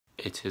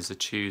It is a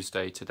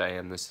Tuesday today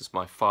and this is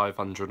my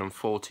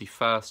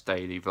 541st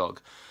daily vlog.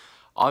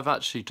 I've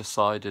actually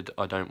decided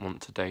I don't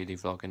want to daily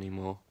vlog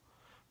anymore.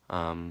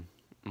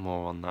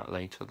 More on that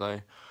later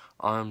though.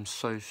 I'm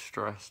so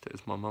stressed.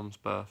 It's my mum's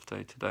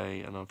birthday today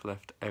and I've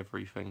left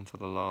everything to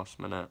the last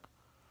minute.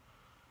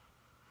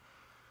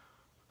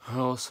 I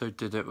also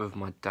did it with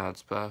my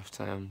dad's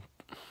birthday. I'm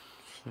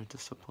so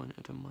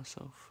disappointed in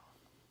myself.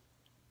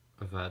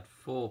 I've had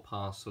 4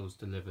 parcels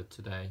delivered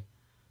today.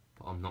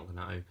 I'm not going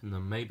to open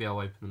them. Maybe I'll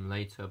open them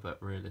later,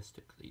 but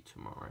realistically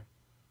tomorrow.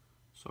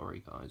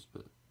 Sorry guys,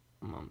 but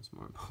mum's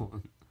more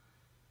important.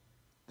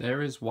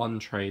 There is one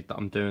trade that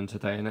I'm doing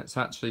today, and it's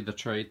actually the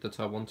trade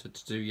that I wanted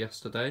to do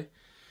yesterday.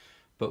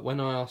 But when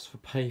I asked for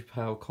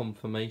PayPal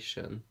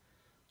confirmation,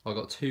 I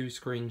got 2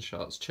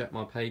 screenshots, checked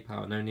my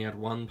PayPal, and only had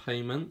 1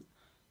 payment.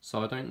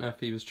 So I don't know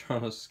if he was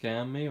trying to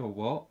scam me or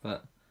what,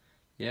 but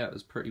yeah, it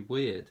was pretty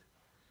weird.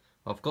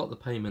 I've got the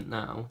payment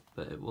now,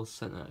 but it was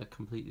sent at a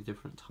completely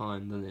different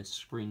time than this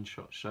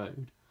screenshot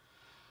showed.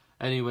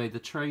 Anyway, the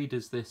trade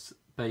is this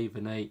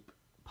BAPE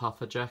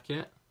puffer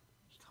jacket.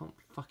 You can't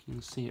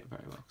fucking see it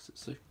very well because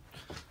it's so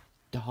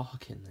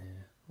dark in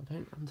there. I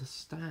don't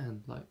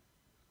understand, like,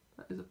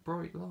 that is a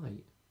bright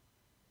light.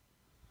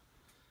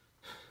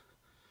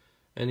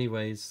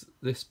 Anyways,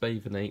 this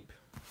BAPE,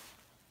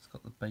 it's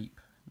got the BAPE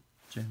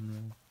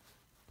general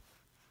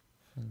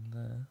thing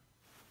there.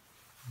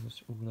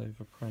 Just all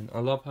over print. I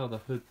love how the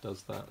hood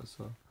does that as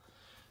well.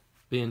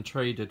 Being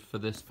traded for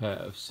this pair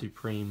of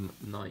Supreme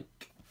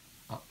Nike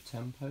up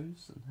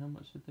tempos, and how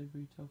much did they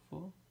retail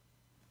for?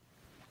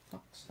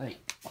 Fuck's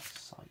sake!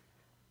 Fuck's sake!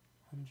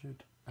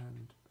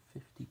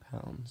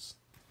 £150.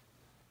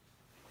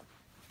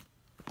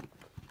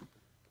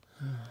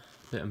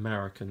 Bit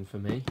American for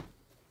me.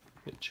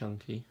 Bit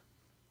chunky.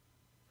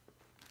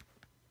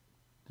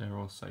 They're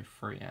also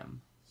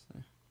 3M, so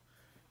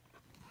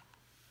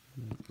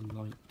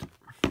light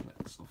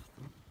reflects off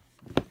them.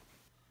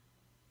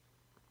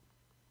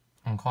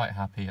 I'm quite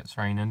happy it's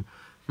raining.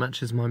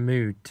 Matches my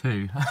mood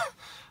too.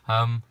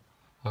 I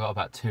got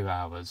about 2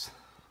 hours.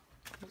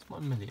 What's my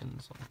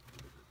millions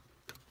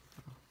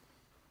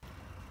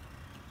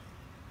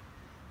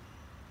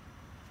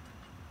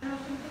on?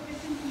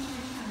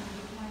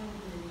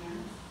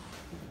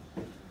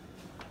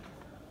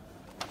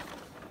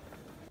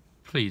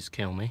 Please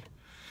kill me.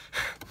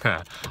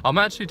 I'm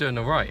actually doing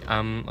alright.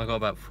 I got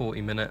about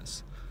 40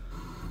 minutes.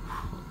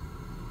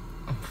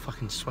 I'm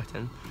fucking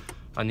sweating.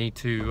 I need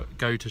to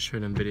go to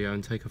Shrilling Video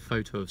and take a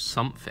photo of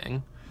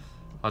something.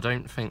 I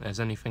don't think there's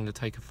anything to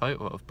take a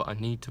photo of, but I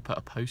need to put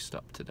a post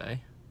up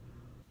today.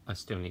 I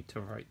still need to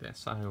write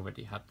this. I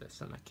already had this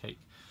in a cake.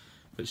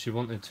 But she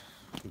wanted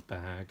a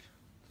bag.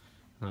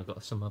 And I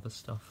got some other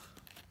stuff.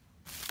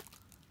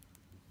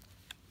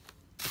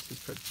 This is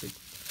pretty big.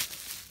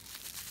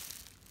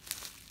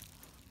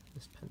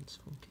 This pen's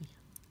funky.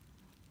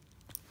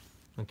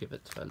 I'll give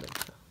it to her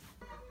later.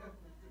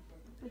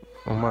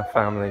 All my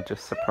family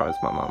just surprised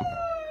my mum.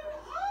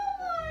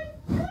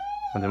 I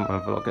didn't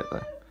want to vlog it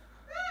though.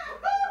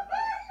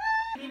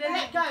 You need to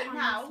let go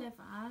now.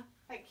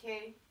 Thank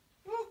you.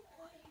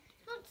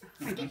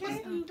 It's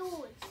just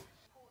indoors.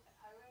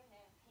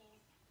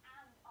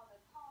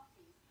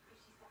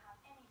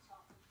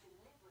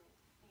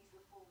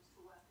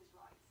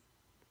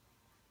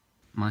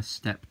 My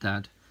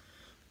stepdad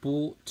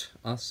bought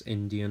us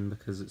Indian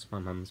because it's my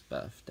mum's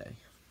birthday.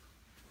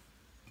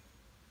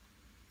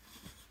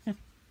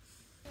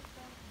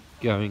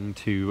 Going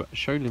to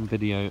Shrilling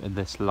Video in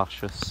this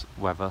luscious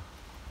weather.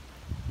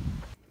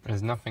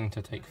 There's nothing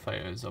to take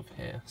photos of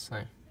here,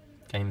 so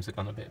games have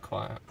gone a bit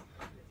quiet.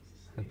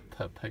 I'll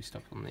put a post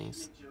up on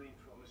these.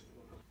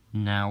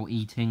 Now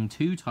eating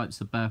 2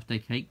 types of birthday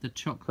cake. The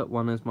chocolate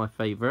one is my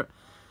favourite.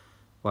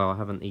 Well, I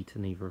haven't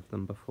eaten either of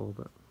them before,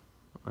 but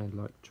I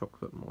like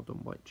chocolate more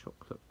than white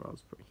chocolate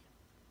raspberry.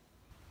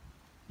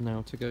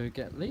 Now to go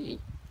get Lee.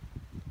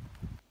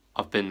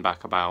 I've been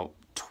back about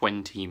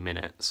 20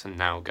 minutes and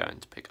now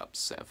going to pick up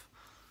Sev.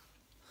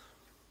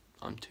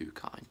 I'm too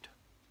kind.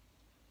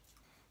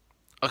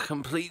 I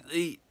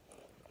completely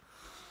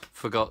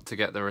forgot to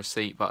get the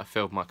receipt, but I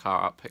filled my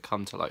car up. It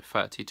come to like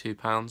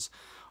 £32.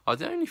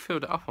 I'd only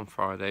filled it up on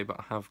Friday, but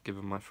I have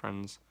given my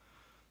friends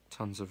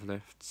tons of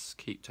lifts.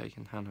 Keep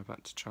taking Hannah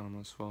back to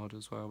Chalmers Ford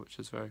as well, which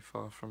is very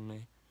far from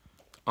me.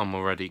 I'm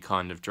already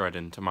kind of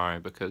dreading tomorrow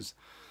because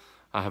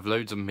I have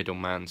loads of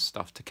middleman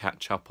stuff to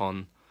catch up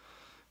on.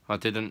 I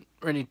didn't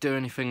really do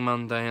anything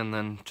Monday, and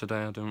then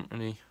today I didn't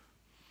really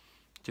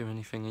do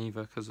anything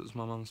either because it was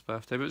my mum's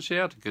birthday, but she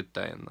had a good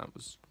day and that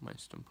was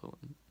most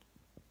important.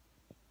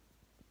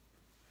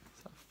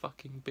 Is that a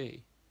fucking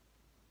bee?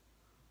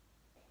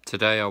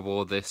 Today I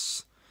wore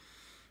this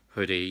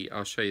hoodie.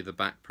 I'll show you the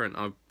back print.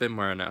 I've been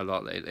wearing it a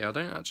lot lately. I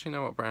don't actually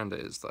know what brand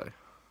it is though.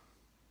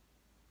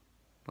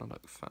 I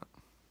look fat.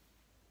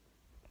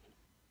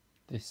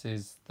 This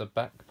is the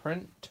back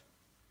print.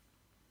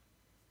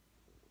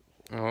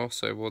 I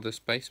also wore this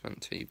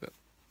basement tee, but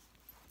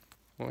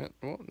what?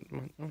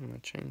 My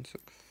chains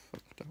look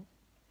fucked up.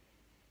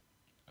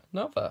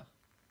 Another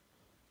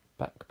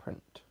back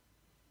print.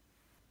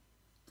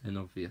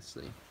 then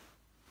obviously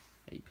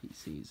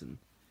APCs and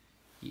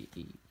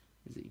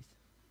YEEZs.